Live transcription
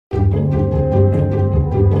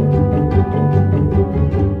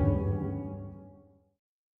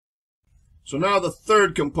So now the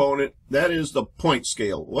third component, that is the point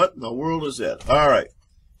scale. What in the world is that? All right.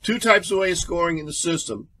 Two types of ways of scoring in the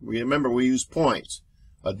system. Remember, we use points.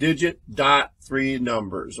 A digit, dot, three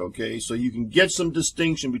numbers, okay? So you can get some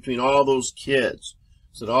distinction between all those kids.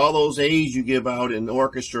 So that all those A's you give out in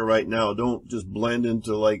orchestra right now don't just blend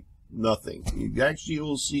into like nothing. You actually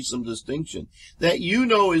will see some distinction that you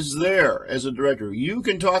know is there as a director. You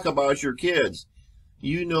can talk about your kids.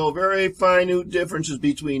 You know very minute differences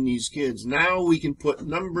between these kids. Now we can put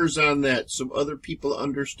numbers on that so other people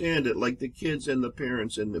understand it, like the kids and the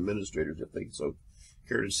parents and the administrators, if they so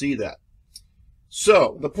care to see that.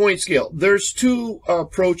 So, the point scale. There's two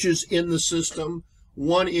approaches in the system.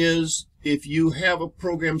 One is if you have a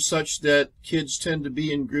program such that kids tend to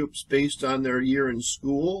be in groups based on their year in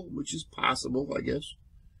school, which is possible, I guess.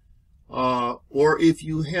 Or if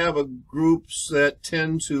you have groups that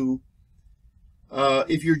tend to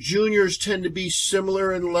if your juniors tend to be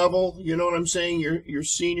similar in level, you know what I'm saying? Your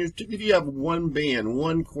seniors, if you have one band,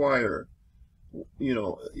 one choir, you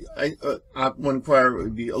know, one choir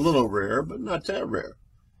would be a little rare, but not that rare.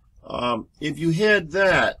 If you had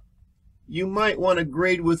that, you might want to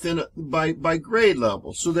grade within by grade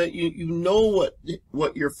level, so that you know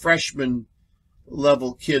what your freshman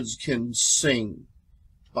level kids can sing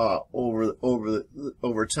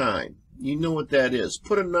over time. You know what that is.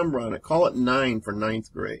 Put a number on it. Call it 9 for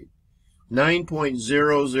 9th grade.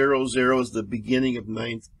 9.000 is the beginning of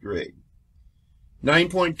 9th grade.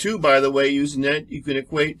 9.2, by the way, using that, you can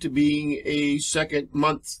equate to being a second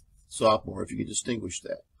month sophomore, if you can distinguish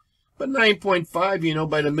that. But 9.5, you know,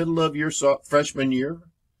 by the middle of your freshman year,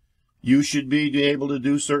 you should be able to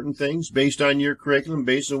do certain things based on your curriculum,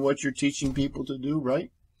 based on what you're teaching people to do,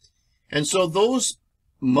 right? And so those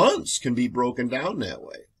months can be broken down that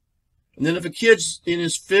way. And then if a kid's in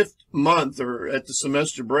his 5th month or at the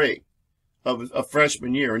semester break of a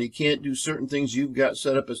freshman year and he can't do certain things you've got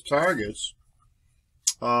set up as targets,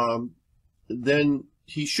 then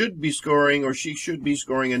he should be scoring, or she should be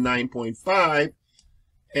scoring, a 9.5,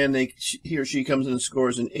 and he or she comes in and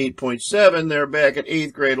scores an 8.7, they're back at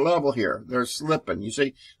 8th grade level here. They're slipping. You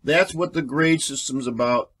see, that's what the grade system's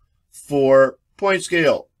about for point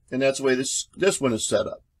scale, and that's the way this one is set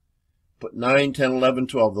up. Put 9, 10, 11,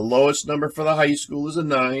 12. The lowest number for the high school is a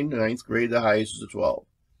 9. 9th grade, the highest is a 12.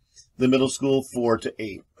 The middle school, 4 to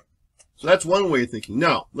 8. So that's one way of thinking.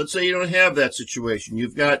 Now, let's say you don't have that situation.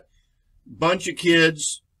 You've got a bunch of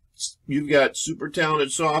kids. You've got super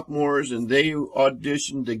talented sophomores, and they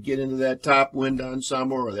audition to get into that top wind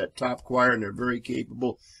ensemble or that top choir, and they're very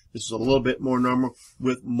capable. This is a little bit more normal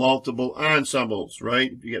with multiple ensembles,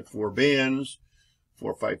 right? If you get 4 bands,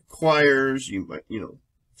 4 or 5 choirs, you might,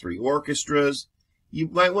 3 orchestras, you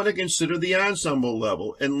might want to consider the ensemble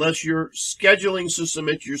level, unless your scheduling system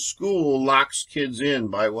at your school locks kids in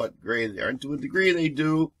by what grade they are. And to a degree they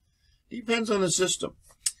do. Depends on the system.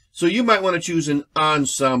 So you might want to choose an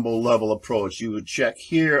ensemble level approach. You would check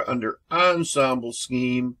here under ensemble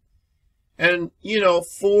scheme. And,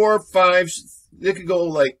 4, 5, they could go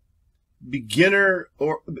like beginner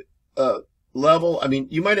or level. I mean,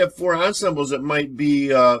 you might have 4 ensembles that might be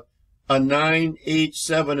a 9, 8,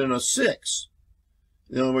 7, and a 6.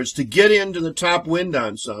 In other words, to get into the top wind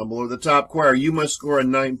ensemble or the top choir, you must score a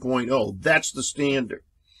 9.0. That's the standard.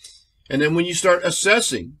 And then when you start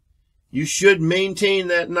assessing, you should maintain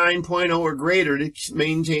that 9.0 or greater to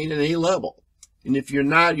maintain an A level. And if you're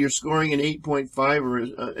not, you're scoring an 8.5 or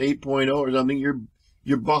 8.0 or something,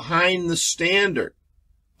 you're behind the standard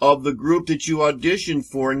of the group that you auditioned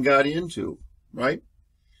for and got into, right?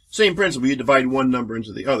 Same principle. You divide one number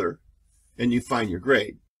into the other, and you find your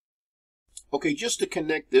grade. Okay, just to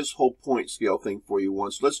connect this whole point scale thing for you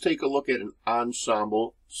once, let's take a look at an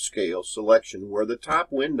ensemble scale selection where the top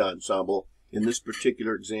wind ensemble, in this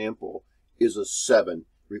particular example, is a 7,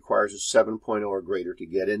 requires a 7.0 or greater to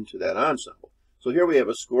get into that ensemble. So here we have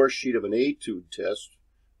a score sheet of an etude test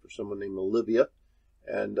for someone named Olivia,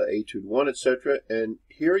 and etude 1, etc. And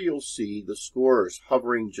here you'll see the scores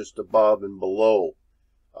hovering just above and below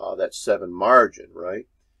that 7 margin, right?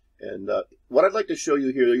 And what I'd like to show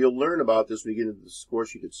you here, you'll learn about this when you get into the score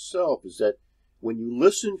sheet itself, is that when you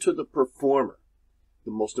listen to the performer,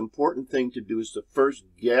 the most important thing to do is to first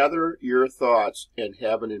gather your thoughts and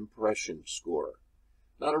have an impression score.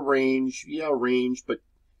 Not a range, yeah, a range, but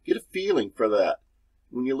get a feeling for that.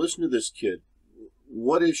 When you listen to this kid,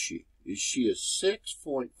 what is she? Is she a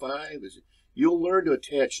 6.5? You'll learn to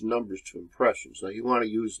attach numbers to impressions. Now, you want to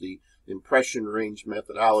use the impression range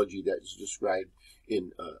methodology that is described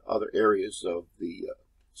in other areas of the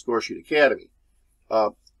Scoresheet Academy.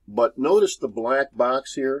 But notice the black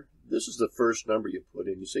box here. This is the first number you put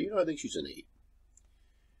in. You say, I think she's an 8.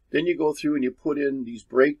 Then you go through and you put in these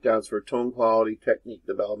breakdowns for tone quality, technique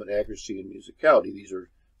development, accuracy, and musicality. These are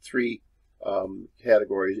three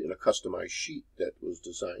categories in a customized sheet that was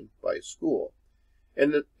designed by a school.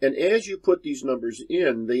 And as you put these numbers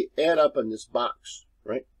in, they add up in this box,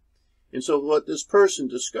 right? And so what this person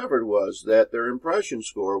discovered was that their impression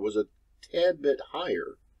score was a tad bit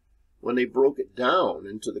higher. When they broke it down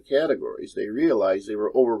into the categories, they realized they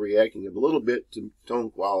were overreacting a little bit to tone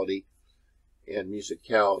quality and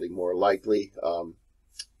musicality more likely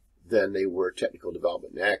than they were technical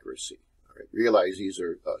development and accuracy. All right, realize these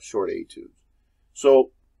are short etudes.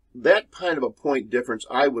 So that kind of a point difference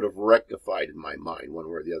I would have rectified in my mind one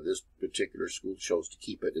way or the other. This particular school chose to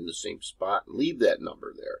keep it in the same spot and leave that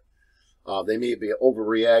number there. They may be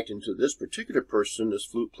overreacting to this particular person, this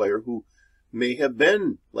flute player, who may have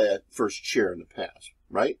been first chair in the past,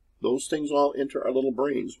 right? Those things all enter our little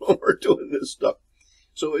brains when we're doing this stuff.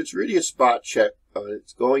 So it's really a spot check.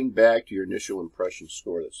 It's going back to your initial impression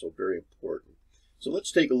score that's so very important. So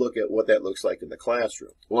let's take a look at what that looks like in the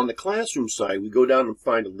classroom. Well, on the classroom side, we go down and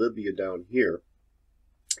find Olivia down here.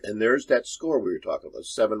 And there's that score we were talking about,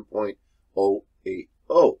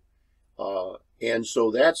 7.080. And so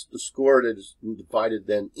that's the score that is divided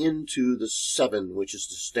then into the 7, which is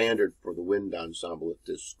the standard for the wind ensemble at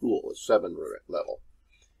this school, a 7 level.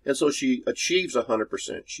 And so she achieves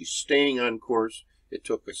 100%. She's staying on course. It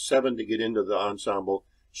took a 7 to get into the ensemble.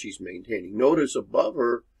 She's maintaining. Notice above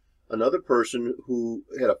her, another person who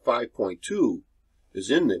had a 5.2 is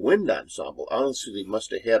in the wind ensemble. Honestly, they must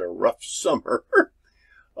have had a rough summer.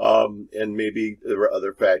 And maybe there were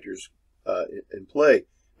other factors in play.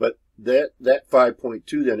 But that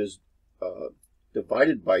 5.2 then is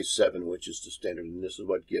divided by 7, which is the standard, and this is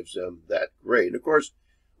what gives them that grade. And of course,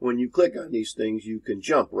 when you click on these things, you can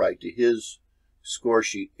jump right to his score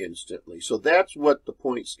sheet instantly. So that's what the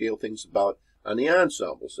point scale thing's about on the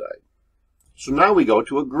ensemble side. So now we go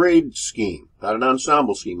to a grade scheme, not an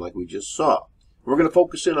ensemble scheme like we just saw. We're going to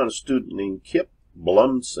focus in on a student named Kip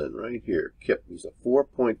Blumson right here. Kip, he's a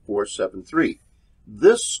 4.473.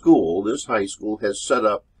 This school, this high school, has set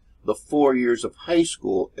up the 4 years of high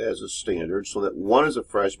school as a standard so that 1 is a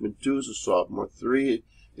freshman, 2 is a sophomore, 3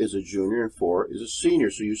 is a junior, and 4 is a senior.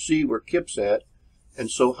 So you see where Kip's at. And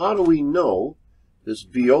so how do we know this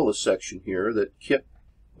viola section here that Kip,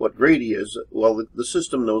 what grade he is? Well, the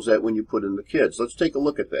system knows that when you put in the kids. Let's take a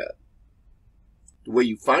look at that. The way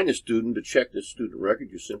you find a student to check the student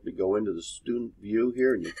record, you simply go into the student view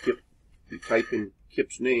here and you type in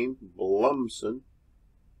Kip's name, Blumson,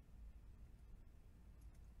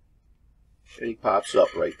 and he pops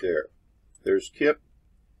up right there. There's Kip.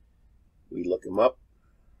 We look him up.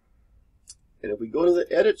 And if we go to the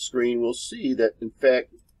edit screen, we'll see that, in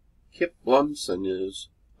fact, Kip Blumson is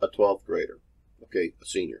a 12th grader, okay, a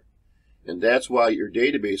senior. And that's why your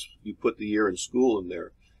database, you put the year in school in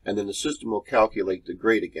there, and then the system will calculate the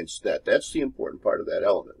grade against that. That's the important part of that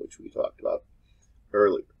element, which we talked about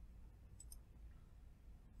earlier.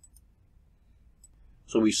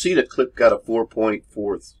 So we see that Kip got a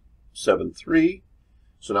 4.473.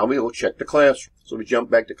 So now we will check the classroom. So we jump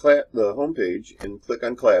back to the home page and click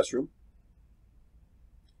on Classroom.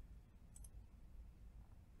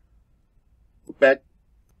 Back.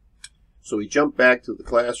 So we jump back to the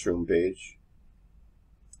classroom page.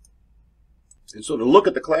 And so to look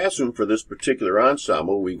at the classroom for this particular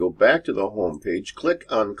ensemble, we go back to the home page, click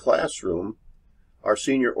on Classroom, our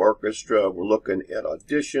senior orchestra. We're looking at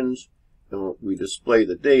auditions, and we display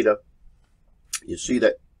the data. You see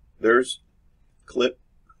that there's Clip,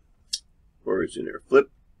 or it's in there, Flip.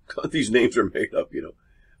 These names are made up, you know.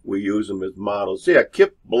 We use them as models. Yeah,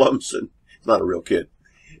 Kip Blumson. It's not a real kid.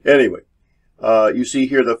 Anyway. You see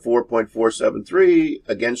here the 4.473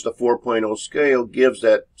 against a 4.0 scale gives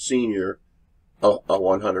that senior a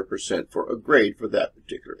 100% for a grade for that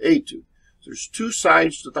particular etude. There's two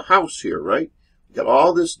sides to the house here, right? You've got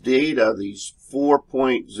all this data, these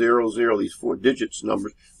 4.00, these 4 digits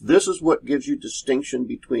numbers. This is what gives you distinction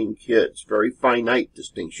between kids, very finite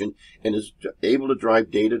distinction, and is able to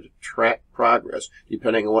drive data to track progress,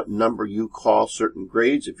 depending on what number you call certain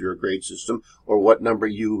grades, if you're a grade system, or what number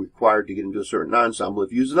you require to get into a certain ensemble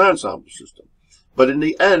if you use an ensemble system. But in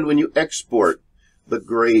the end, when you export the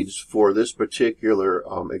grades for this particular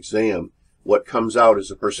exam, what comes out is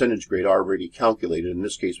a percentage grade already calculated. In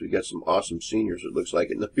this case, we got some awesome seniors, it looks like,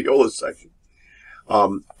 in the viola section.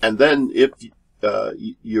 And then if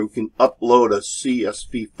you can upload a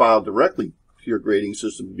CSV file directly to your grading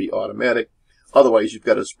system to be automatic. Otherwise, you've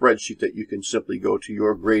got a spreadsheet that you can simply go to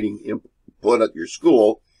your grading input at your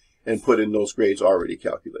school and put in those grades already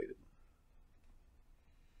calculated.